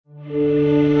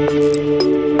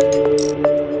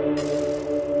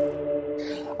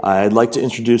I'd like to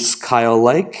introduce Kyle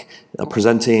Lake,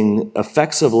 presenting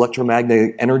effects of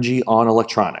electromagnetic energy on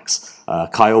electronics.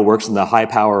 Kyle works in the High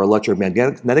Power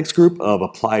Electromagnetics Group of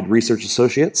Applied Research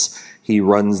Associates. He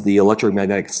runs the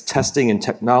Electromagnetics Testing and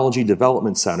Technology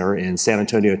Development Center in San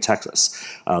Antonio, Texas.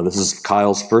 This is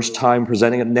Kyle's first time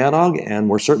presenting at NANOG, and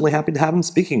we're certainly happy to have him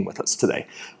speaking with us today.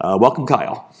 Welcome,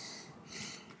 Kyle.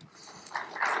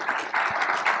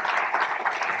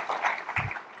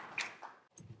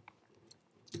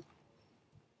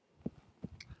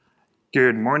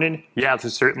 Good morning. Yeah, this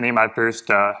is certainly my first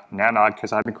NANOG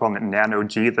because I've been calling it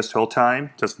Nano-G this whole time.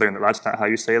 Just learned that that's not how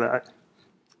you say that.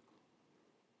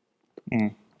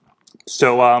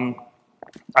 So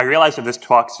I realize that this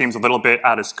talk seems a little bit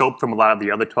out of scope from a lot of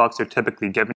the other talks that are typically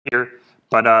given here,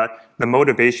 but the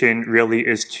motivation really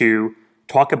is to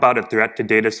talk about a threat to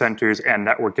data centers and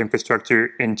network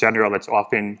infrastructure in general that's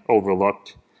often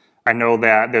overlooked. I know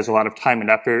that there's a lot of time and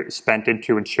effort spent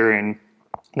into ensuring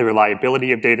the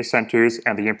reliability of data centers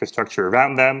and the infrastructure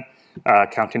around them,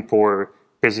 accounting for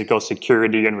physical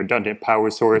security and redundant power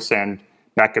source and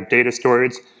backup data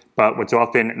storage. But what's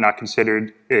often not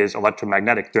considered is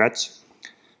electromagnetic threats.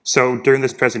 So during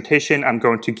this presentation, I'm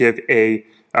going to give a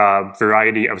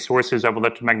variety of sources of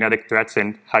electromagnetic threats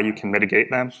and how you can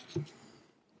mitigate them.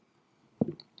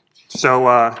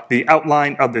 So the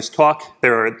outline of this talk,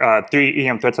 there are 3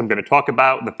 EM threats I'm going to talk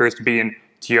about. The first being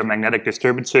geomagnetic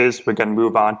disturbances. We're going to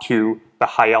move on to the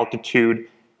high altitude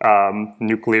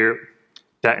nuclear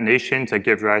detonations that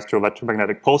give rise to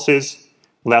electromagnetic pulses.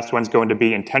 The last one's going to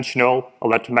be intentional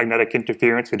electromagnetic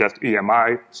interference, or just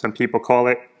EMI, some people call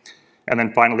it. And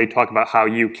then finally talk about how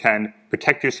you can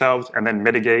protect yourselves and then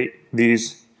mitigate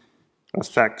these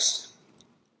effects.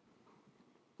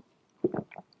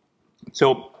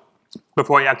 So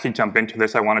before I actually jump into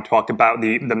this, I want to talk about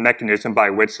the mechanism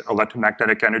by which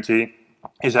electromagnetic energy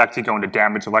is actually going to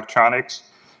damage electronics.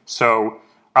 So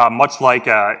much like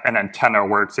an antenna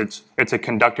works, it's a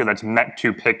conductor that's meant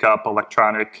to pick up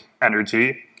electronic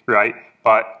energy, right?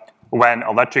 But when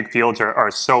electric fields are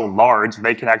so large,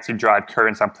 they can actually drive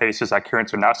currents on places that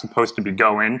currents are not supposed to be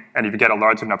going. And if you get a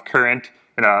large enough current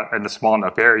in a small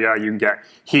enough area, you can get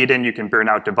heat in, you can burn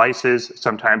out devices.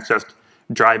 Sometimes just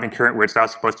driving current where it's not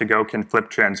supposed to go can flip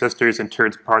transistors and turn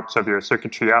parts of your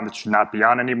circuitry on that should not be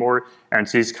on anymore. And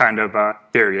it's these kind of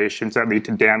variations that lead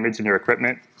to damage in your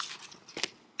equipment.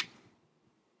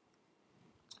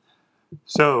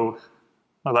 So,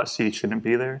 well, let's see, shouldn't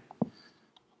be there.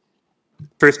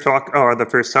 The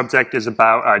first subject is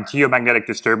about geomagnetic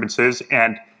disturbances.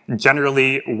 And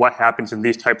generally, what happens in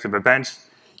these types of events,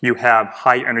 you have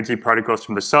high energy particles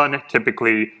from the sun,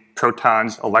 typically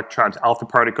protons, electrons, alpha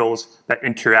particles that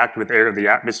interact with air of the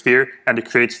atmosphere, and it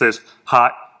creates this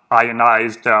hot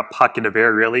ionized pocket of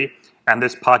air, really. And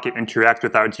this pocket interacts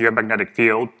with our geomagnetic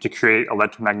field to create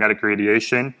electromagnetic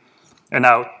radiation. And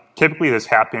now, typically this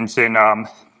happens in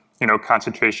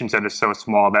concentrations that are so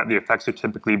small that the effects are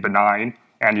typically benign,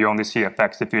 and you only see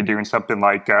effects if you're doing something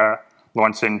like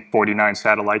launching 49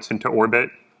 satellites into orbit,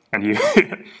 and you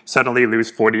suddenly lose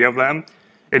 40 of them.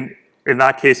 In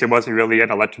that case, it wasn't really an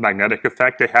electromagnetic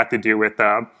effect. It had to do with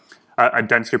a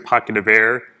denser pocket of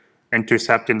air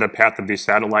intercepting the path of these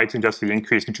satellites, and just the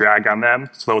increased drag on them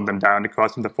slowed them down to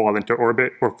cause them to fall into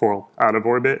orbit or fall out of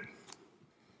orbit.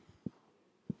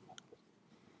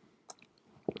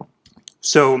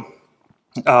 So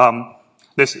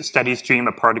this steady stream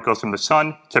of particles from the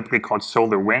sun, typically called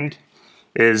solar wind,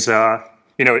 is,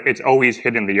 it's always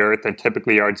hitting the Earth, and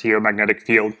typically our geomagnetic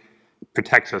field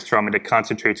protects us from it. It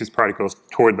concentrates these particles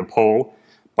toward the pole.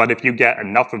 But if you get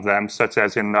enough of them, such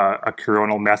as in a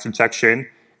coronal mass ejection,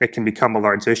 it can become a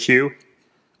large issue.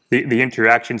 The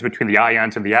interactions between the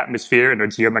ions in the atmosphere and our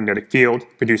geomagnetic field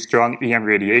produce strong EM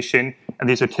radiation, and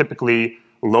these are typically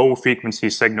low frequency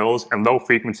signals, and low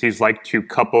frequencies like to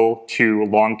couple to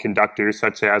long conductors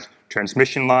such as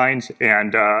transmission lines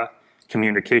and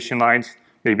communication lines,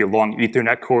 maybe long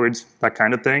Ethernet cords, that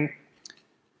kind of thing.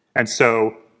 And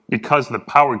so because the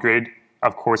power grid,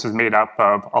 of course, is made up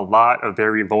of a lot of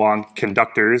very long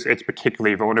conductors, it's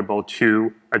particularly vulnerable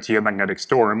to a geomagnetic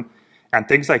storm. And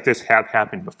things like this have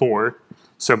happened before.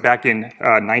 So back in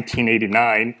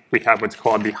 1989, we have what's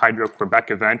called the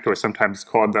Hydro-Quebec event, or sometimes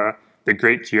called the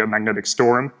Great Geomagnetic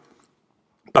Storm.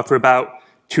 But for about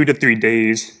 2 to 3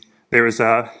 days, there was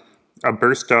a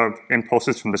burst of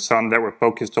impulses from the sun that were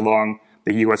focused along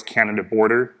the US-Canada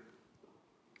border.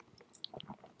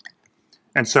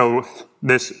 And so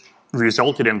this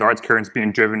resulted in large currents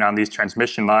being driven on these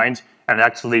transmission lines, and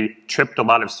actually tripped a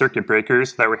lot of circuit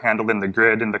breakers that were handled in the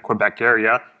grid in the Quebec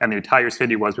area, and the entire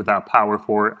city was without power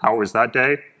for hours that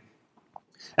day.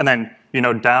 And then,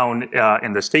 down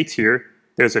in the States here,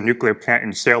 there's a nuclear plant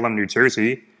in Salem, New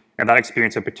Jersey, and that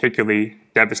experienced a particularly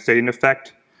devastating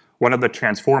effect. One of the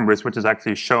transformers, which is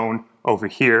actually shown over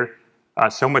here,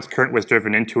 so much current was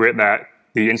driven into it that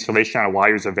the insulation on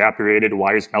wires evaporated,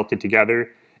 wires melted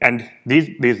together. And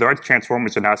these large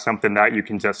transformers are not something that you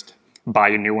can just buy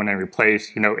a new one and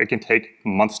replace. It can take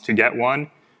months to get one.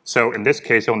 So in this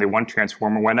case, only one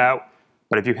transformer went out.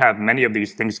 But if you have many of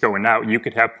these things going out, you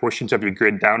could have portions of your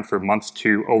grid down for months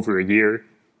to over a year.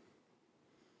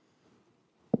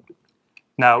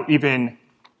 Now, even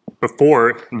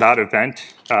before that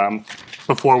event,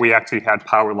 before we actually had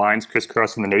power lines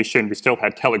crisscrossing the nation, we still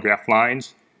had telegraph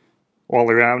lines all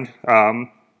around.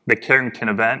 The Carrington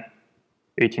event,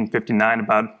 1859,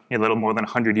 about a little more than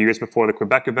 100 years before the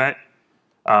Quebec event.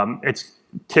 It's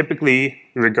typically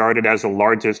regarded as the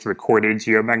largest recorded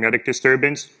geomagnetic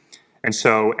disturbance. And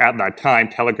so at that time,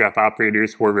 telegraph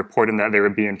operators were reporting that they were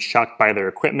being shocked by their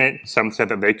equipment. Some said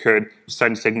that they could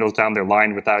send signals down their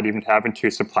line without even having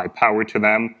to supply power to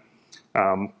them.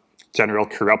 General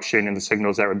corruption in the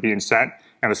signals that were being sent.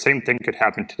 And the same thing could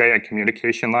happen today on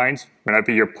communication lines.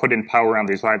 Whenever you're putting power on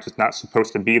these lines, it's not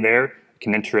supposed to be there. It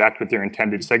can interact with your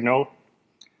intended signal.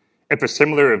 If a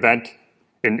similar event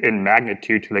in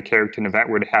magnitude to the Carrington event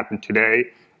were to happen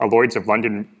today, a Lloyd's of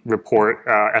London report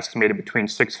estimated between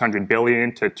 $600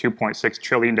 billion to $2.6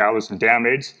 trillion in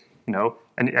damage.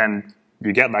 And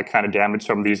you get that kind of damage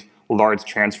from these large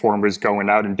transformers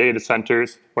going out in data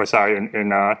centers, in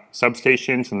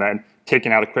substations, and then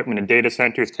taking out equipment in data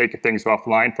centers, taking things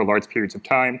offline for large periods of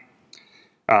time.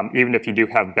 Even if you do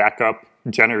have backup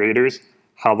generators,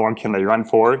 how long can they run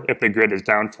for? If the grid is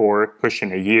down for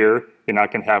pushing a year, you're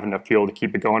not going to have enough fuel to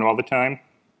keep it going all the time.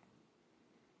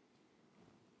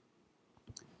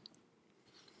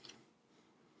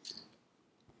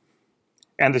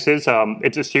 And this is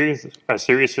it's a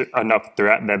serious enough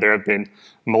threat that there have been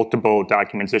multiple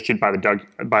documents issued by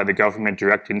the government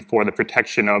directing for the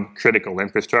protection of critical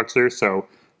infrastructure, so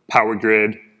power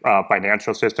grid,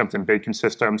 financial systems and banking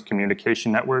systems,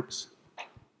 communication networks.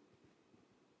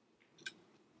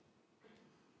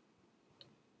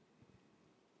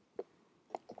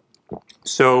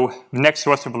 So the next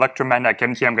source of electromagnetic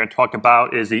energy I'm going to talk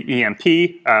about is the EMP,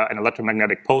 an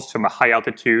electromagnetic pulse from a high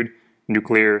altitude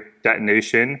nuclear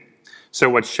detonation. So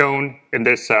what's shown in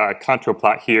this contour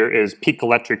plot here is peak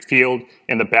electric field.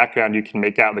 In the background, you can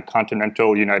make out the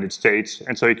continental United States.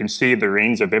 And so you can see the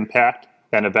range of impact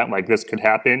that an event like this could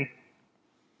happen.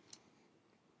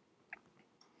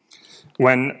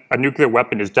 When a nuclear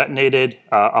weapon is detonated,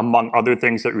 among other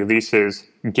things, it releases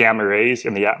gamma rays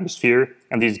in the atmosphere.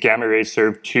 And these gamma rays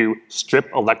serve to strip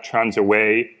electrons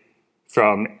away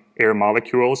from air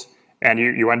molecules. And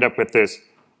you end up with this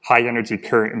high energy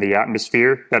current in the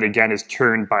atmosphere that again is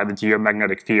turned by the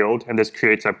geomagnetic field, and this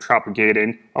creates a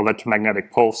propagating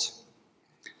electromagnetic pulse.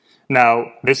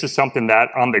 Now, this is something that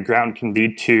on the ground can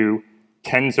lead to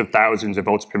tens of thousands of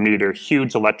volts per meter,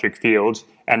 huge electric fields,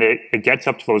 and it gets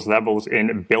up to those levels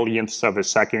in billionths of a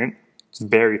second. It's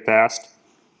very fast.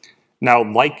 Now,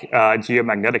 like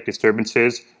geomagnetic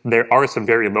disturbances, there are some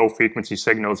very low frequency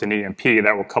signals in EMP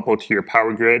that will couple to your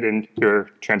power grid and your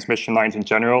transmission lines in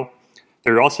general.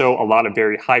 There are also a lot of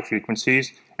very high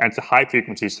frequencies, and it's the high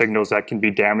frequency signals that can be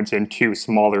damaging to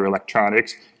smaller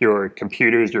electronics, your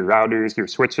computers, your routers, your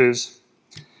switches.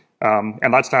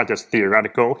 And that's not just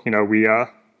theoretical.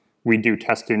 We do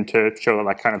testing to show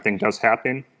that kind of thing does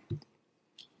happen.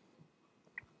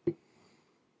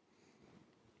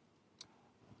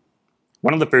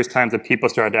 One of the first times that people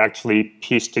started to actually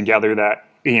piece together that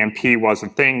EMP was a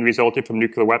thing resulted from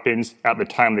nuclear weapons, at the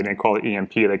time they didn't call it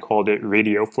EMP, they called it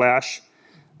radio flash.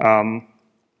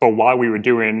 But while we were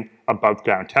doing above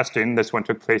ground testing, this one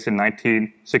took place in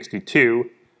 1962,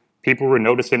 people were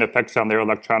noticing effects on their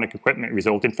electronic equipment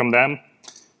resulting from them.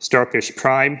 Starfish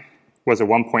Prime was a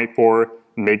 1.4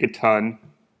 megaton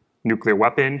nuclear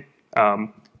weapon.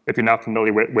 If you're not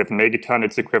familiar with megaton,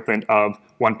 it's equivalent of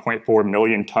 1.4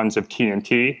 million tons of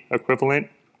TNT equivalent.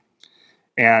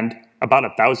 And about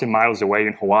 1,000 miles away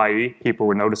in Hawaii, people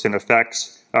were noticing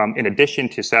effects. In addition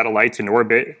to satellites in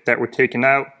orbit that were taken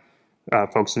out,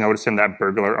 folks were noticing that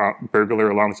burglar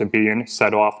alarms were being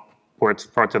set off,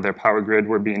 parts of their power grid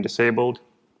were being disabled,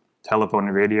 telephone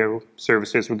and radio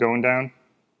services were going down.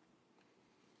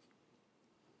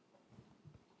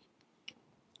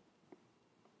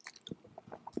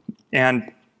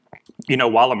 And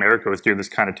while America was doing this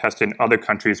kind of testing, other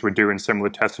countries were doing similar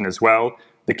testing as well.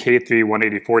 The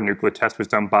K3-184 nuclear test was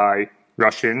done by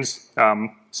Russians,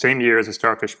 same year as the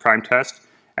Starfish Prime test,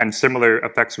 and similar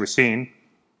effects were seen.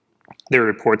 There were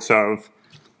reports of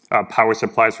power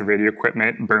supplies for radio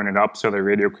equipment, burn it up so the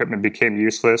radio equipment became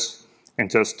useless, and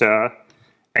just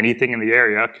anything in the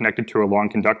area connected to a long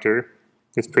conductor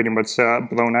is pretty much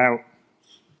blown out.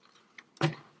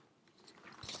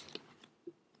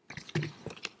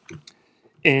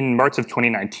 In March of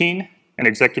 2019, an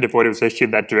executive order was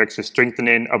issued that directs the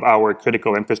strengthening of our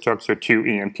critical infrastructure to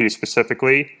EMP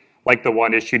specifically. Like the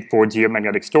one issued for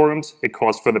geomagnetic storms, it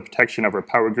calls for the protection of our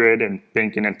power grid and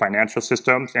banking and financial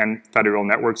systems and federal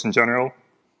networks in general.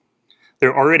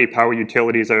 There are already power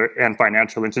utilities and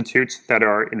financial institutes that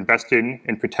are investing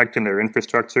in protecting their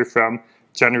infrastructure from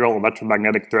general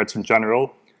electromagnetic threats in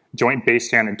general. Joint Base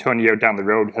San Antonio down the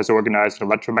road has organized an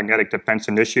electromagnetic defense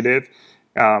initiative,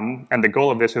 and the goal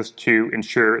of this is to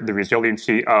ensure the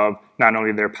resiliency of not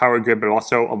only their power grid, but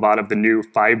also a lot of the new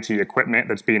 5G equipment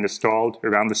that's being installed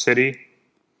around the city.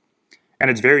 And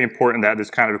it's very important that this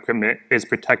kind of equipment is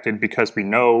protected because we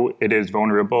know it is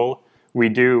vulnerable. We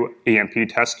do EMP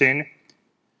testing.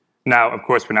 Now, of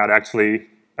course, we're not actually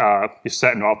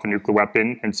setting off a nuclear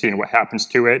weapon and seeing what happens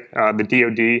to it. The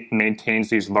DoD maintains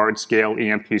these large-scale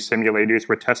EMP simulators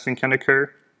where testing can occur.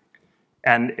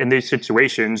 And in these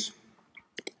situations,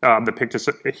 the picture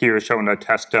here is showing a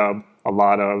test of a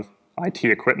lot of IT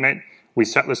equipment. We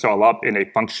set this all up in a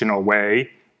functional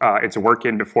way. It's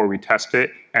working before we test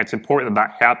it, and it's important that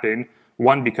that happen.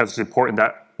 One, because it's important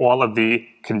that all of the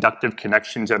conductive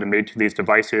connections that are made to these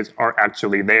devices are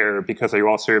actually there because they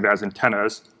all serve as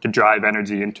antennas to drive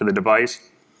energy into the device.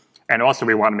 And also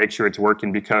we want to make sure it's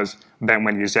working because then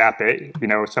when you zap it, you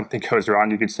know, if something goes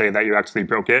wrong, you could say that you actually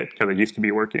broke it because it used to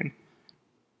be working.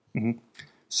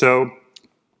 So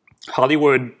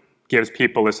Hollywood gives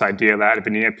people this idea that if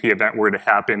an EMP event were to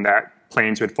happen, that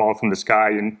planes would fall from the sky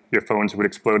and your phones would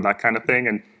explode, that kind of thing,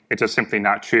 and it's just simply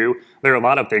not true. There are a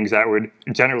lot of things that would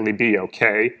generally be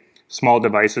okay. Small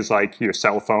devices like your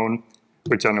cell phone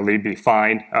would generally be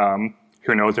fine.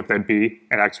 Who knows if there'd be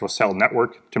an actual cell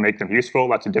network to make them useful,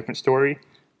 that's a different story.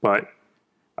 But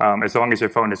as long as your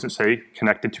phone isn't, say,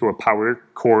 connected to a power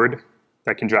cord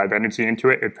that can drive energy into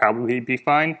it, it'd probably be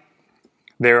fine.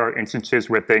 There are instances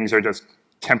where things are just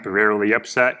temporarily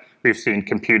upset. We've seen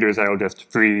computers that will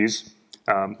just freeze,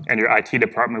 and your IT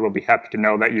department will be happy to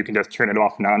know that you can just turn it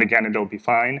off and on again and it'll be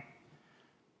fine.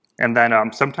 And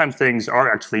then sometimes things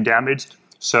are actually damaged.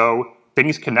 So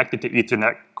things connected to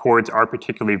Ethernet cords are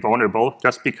particularly vulnerable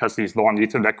just because these long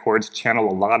Ethernet cords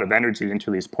channel a lot of energy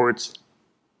into these ports.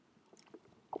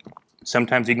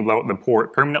 Sometimes you can blow out the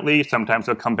port permanently, sometimes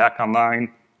they'll come back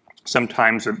online.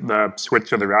 Sometimes the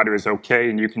switch or the router is okay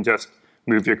and you can just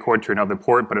move your cord to another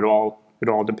port, but it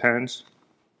all depends.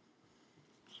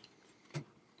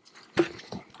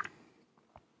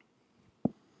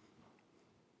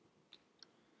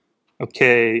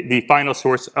 Okay, the final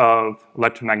source of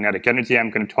electromagnetic energy I'm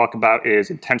going to talk about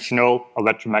is intentional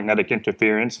electromagnetic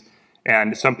interference.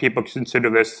 And some people consider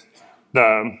this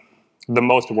the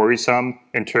most worrisome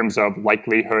in terms of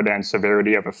likelihood and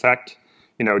severity of effect.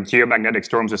 You know, geomagnetic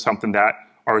storms are something that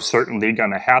are certainly going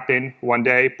to happen one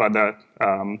day, but the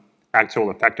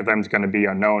actual effect of them is going to be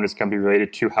unknown. It's going to be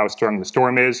related to how strong the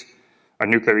storm is. A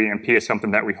nuclear EMP is something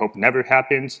that we hope never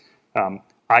happens.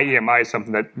 IEMI is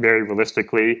something that very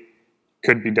realistically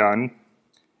could be done.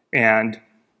 And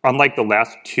unlike the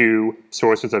last two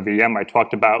sources of EM I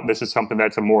talked about, this is something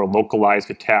that's a more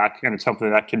localized attack, and it's something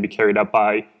that can be carried out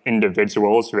by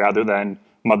individuals rather than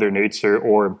Mother Nature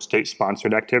or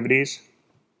state-sponsored activities.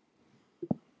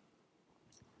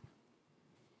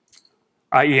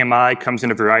 IEMI comes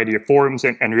in a variety of forms,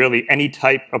 and really any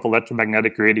type of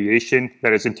electromagnetic radiation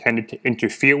that is intended to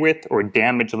interfere with or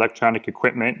damage electronic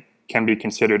equipment can be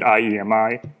considered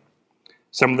IEMI.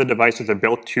 Some of the devices are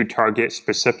built to target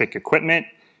specific equipment.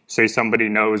 Say somebody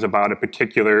knows about a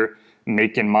particular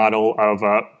make and model of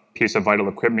a piece of vital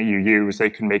equipment you use, they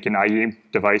can make an IE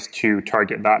device to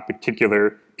target that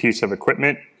particular piece of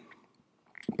equipment.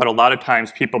 But a lot of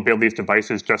times people build these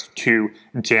devices just to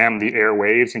jam the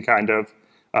airwaves and kind of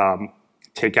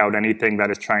take out anything that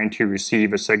is trying to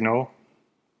receive a signal.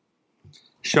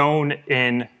 Shown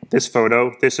in this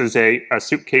photo, this is a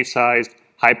suitcase-sized,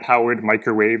 high-powered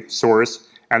microwave source,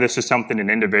 and this is something an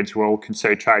individual could,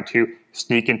 say, try to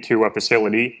sneak into a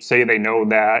facility. Say they know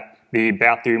that the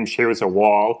bathroom shares a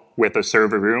wall with a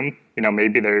server room. You know,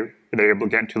 maybe they're able to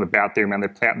get into the bathroom and they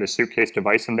plant this suitcase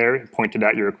device in there and point it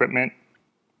at your equipment.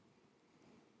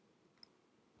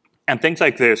 And things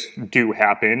like this do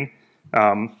happen.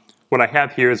 What I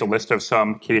have here is a list of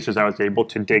some cases I was able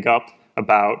to dig up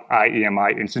about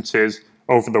IEMI instances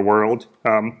over the world.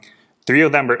 3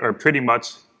 of them are pretty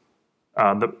much,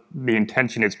 the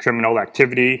intention is criminal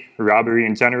activity, robbery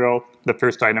in general. The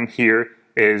first item here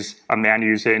is a man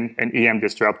using an EM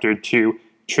disruptor to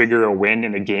trigger a win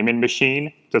in a gaming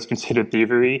machine. That's considered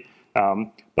thievery.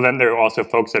 But then there are also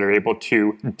folks that are able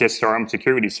to disarm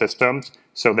security systems.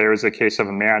 So there was a case of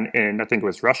a man in, I think it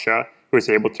was Russia, who was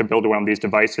able to build one of these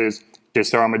devices,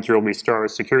 disarm a Jewelry Star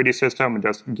security system, and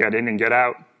just get in and get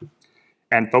out.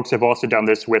 And folks have also done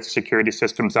this with security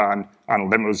systems on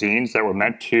limousines that were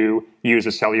meant to use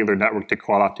a cellular network to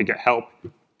call out to get help.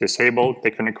 Disabled,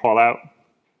 they couldn't call out.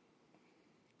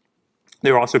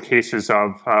 There are also cases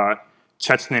of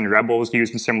Chechen rebels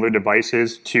using similar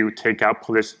devices to take out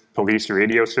police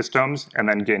radio systems and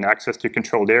then gain access to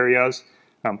controlled areas.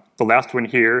 The last one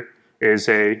here is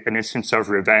an instance of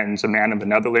revenge. A man in the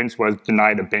Netherlands was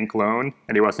denied a bank loan,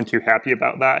 and he wasn't too happy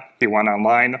about that. He went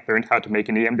online, learned how to make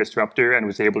an EM disruptor, and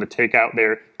was able to take out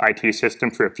their IT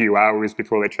system for a few hours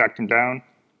before they tracked him down.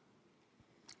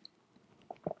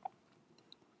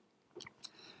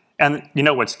 And you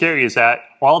know what's scary is that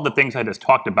all the things I just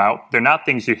talked about, they're not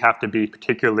things you have to be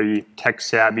particularly tech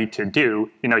savvy to do.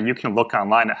 You know, you can look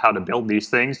online at how to build these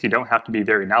things. You don't have to be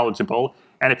very knowledgeable.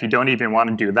 And if you don't even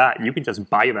want to do that, you can just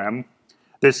buy them.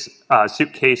 This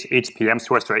suitcase HPM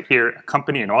source right here, a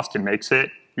company in Austin makes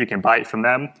it. You can buy it from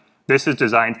them. This is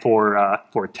designed for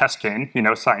testing, you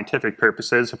know, scientific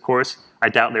purposes, of course. I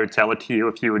doubt they would sell it to you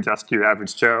if you were just your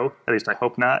average Joe. At least I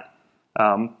hope not.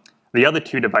 The other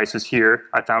two devices here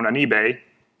I found on eBay,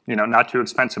 you know, not too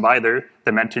expensive either.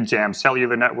 They're meant to jam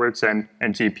cellular networks and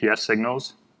GPS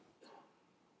signals.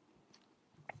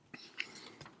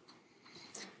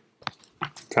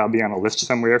 Probably on a list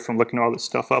somewhere from looking all this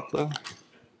stuff up, though.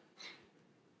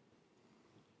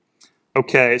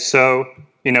 Okay, so,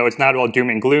 you know, it's not all doom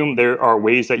and gloom. There are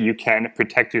ways that you can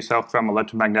protect yourself from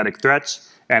electromagnetic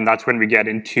threats, and that's when we get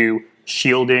into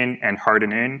shielding and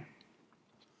hardening.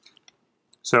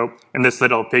 So in this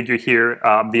little figure here,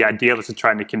 the idea this is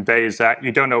trying to convey is that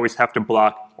you don't always have to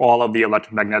block all of the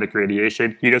electromagnetic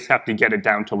radiation. You just have to get it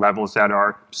down to levels that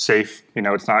are safe. You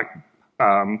know, it's not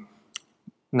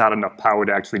enough power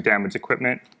to actually damage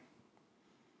equipment.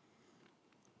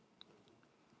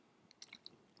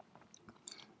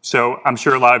 So I'm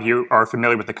sure a lot of you are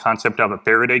familiar with the concept of a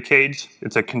Faraday cage.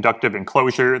 It's a conductive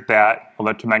enclosure that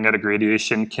electromagnetic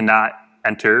radiation cannot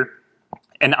enter.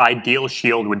 An ideal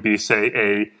shield would be,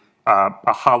 say,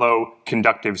 a hollow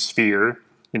conductive sphere,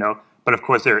 you know. But of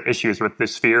course, there are issues with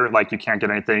this sphere, like you can't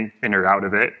get anything in or out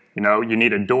of it. You know, you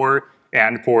need a door,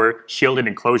 and for shielded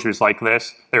enclosures like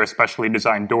this, there are specially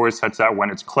designed doors such that when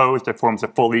it's closed, it forms a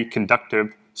fully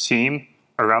conductive seam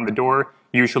around the door.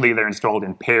 Usually, they're installed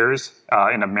in pairs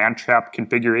in a man-trap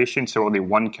configuration, so only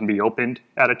one can be opened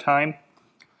at a time.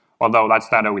 Although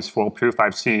that's not always foolproof.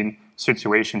 I've seen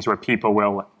situations where people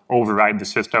will override the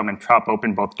system and prop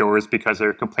open both doors because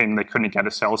they're complaining they couldn't get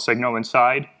a cell signal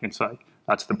inside. It's like,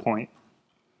 that's the point.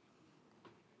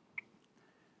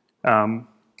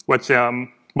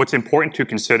 What's important to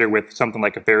consider with something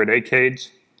like a Faraday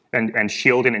cage and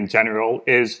shielding in general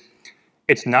is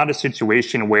it's not a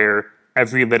situation where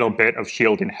every little bit of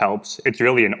shielding helps. It's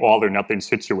really an all or nothing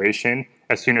situation.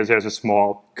 As soon as there's a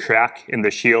small crack in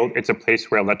the shield, it's a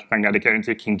place where electromagnetic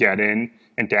energy can get in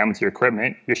and damage your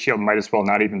equipment. Your shield might as well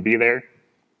not even be there.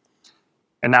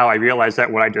 And now I realize that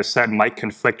what I just said might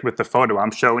conflict with the photo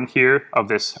I'm showing here of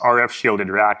this RF shielded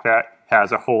rack that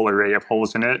has a whole array of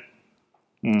holes in it.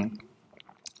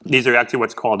 These are actually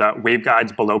what's called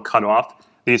waveguides below cutoff.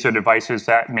 These are devices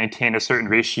that maintain a certain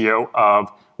ratio of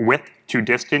width to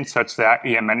distance such that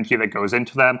EM energy that goes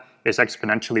into them is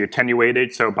exponentially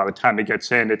attenuated. So by the time it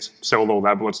gets in, it's so low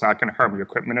level, it's not going to harm your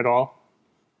equipment at all.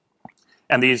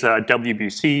 And these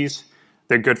WBCs,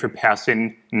 they're good for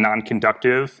passing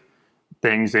non-conductive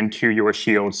things into your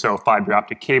shield. So fiber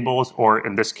optic cables, or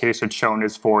in this case, it's shown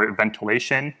as for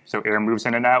ventilation. So air moves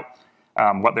in and out.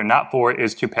 What they're not for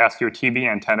is to pass your TV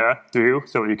antenna through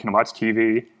so you can watch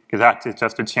TV, because that's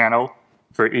just a channel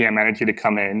for EM energy to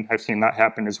come in. I've seen that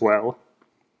happen as well.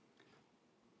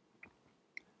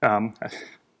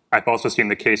 I've also seen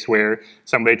the case where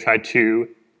somebody tried to,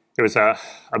 there was a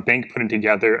bank putting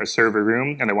together a server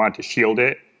room and they wanted to shield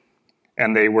it.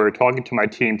 And they were talking to my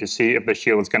team to see if the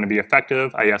shield was going to be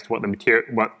effective. I asked what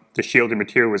the shielded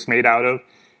material was made out of.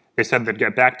 They said they'd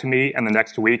get back to me, and the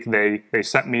next week they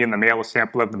sent me in the mail a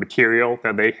sample of the material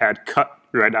that they had cut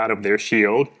right out of their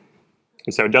shield.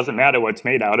 And so it doesn't matter what it's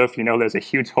made out of. You know, there's a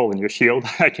huge hole in your shield.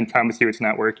 I can promise you it's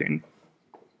not working.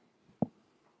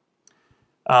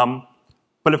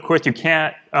 But of course, you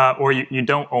can't, or you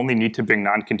don't only need to bring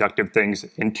non-conductive things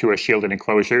into a shielded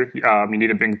enclosure. You need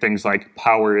to bring things like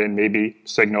power and maybe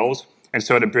signals. And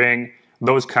so to bring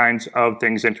those kinds of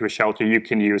things into a shelter, you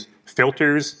can use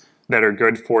filters that are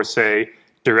good for, say,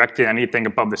 directing anything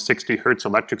above the 60 hertz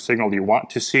electric signal you want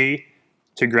to see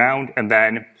to ground, and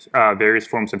then various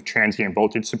forms of transient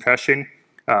voltage suppression,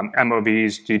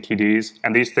 MOVs, GTDs,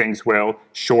 and these things will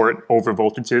short over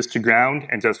voltages to ground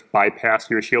and just bypass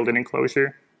your shielded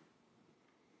enclosure.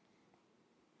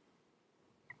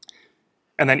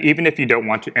 And then even if you don't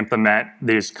want to implement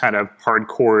these kind of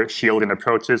hardcore shielding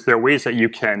approaches, there are ways that you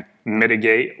can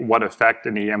mitigate what effect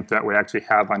an EM threat would actually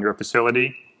have on your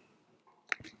facility.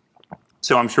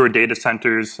 So I'm sure data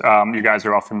centers, you guys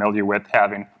are all familiar with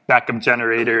having backup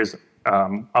generators,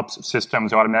 up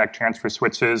systems, automatic transfer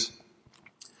switches.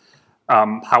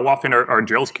 How often are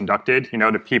drills conducted?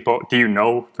 Do you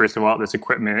know, first of all, this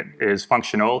equipment is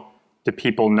functional? Do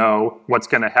people know what's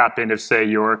going to happen if, say,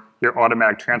 your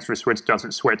automatic transfer switch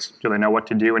doesn't switch? Do they know what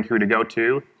to do and who to go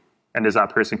to? And is that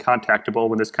person contactable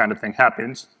when this kind of thing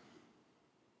happens?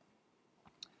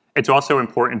 It's also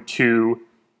important to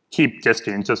keep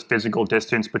distance, just physical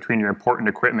distance between your important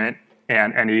equipment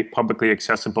and any publicly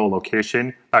accessible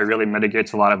location. That really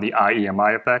mitigates a lot of the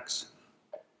IEMI effects.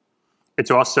 It's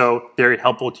also very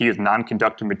helpful to use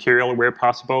non-conductive material where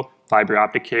possible. Fiber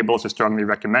optic cables are strongly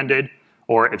recommended.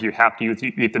 Or if you have to use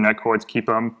Ethernet cords, keep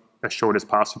them as short as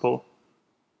possible.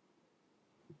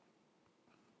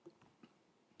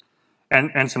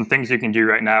 And some things you can do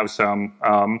right now, some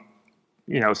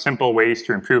simple ways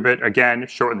to improve it. Again,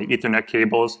 shorten the Ethernet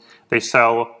cables. They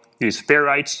sell these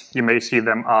ferrites. You may see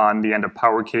them on the end of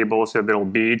power cables, they're little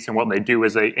beads. And what they do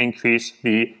is they increase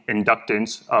the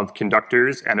inductance of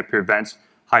conductors, and it prevents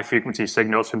high-frequency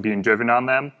signals from being driven on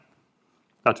them.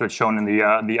 That's what's shown in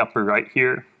the upper right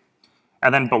here.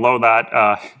 And then below that,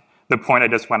 the point I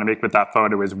just want to make with that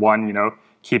photo is one,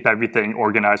 keep everything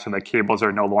organized so that cables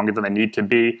are no longer than they need to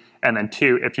be. And then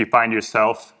two, if you find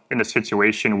yourself in a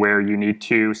situation where you need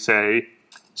to, say,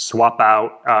 swap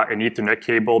out an Ethernet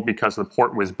cable because the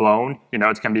port was blown,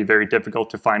 it's going to be very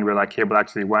difficult to find where that cable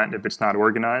actually went if it's not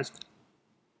organized.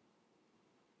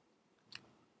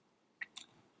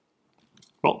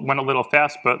 Well, went a little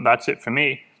fast, but that's it for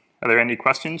me. Are there any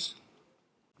questions?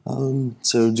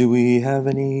 So do we have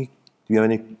any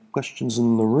questions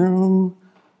in the room?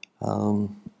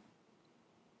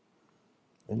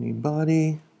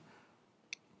 Anybody?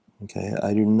 Okay,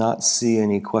 I do not see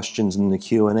any questions in the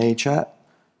Q&A chat.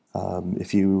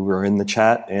 If you are in the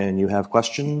chat and you have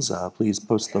questions, please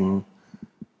post them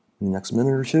in the next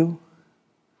minute or two.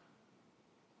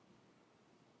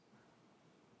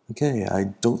 Okay, I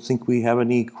don't think we have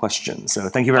any questions, so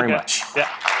thank you very much. Yeah,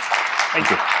 thank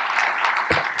you.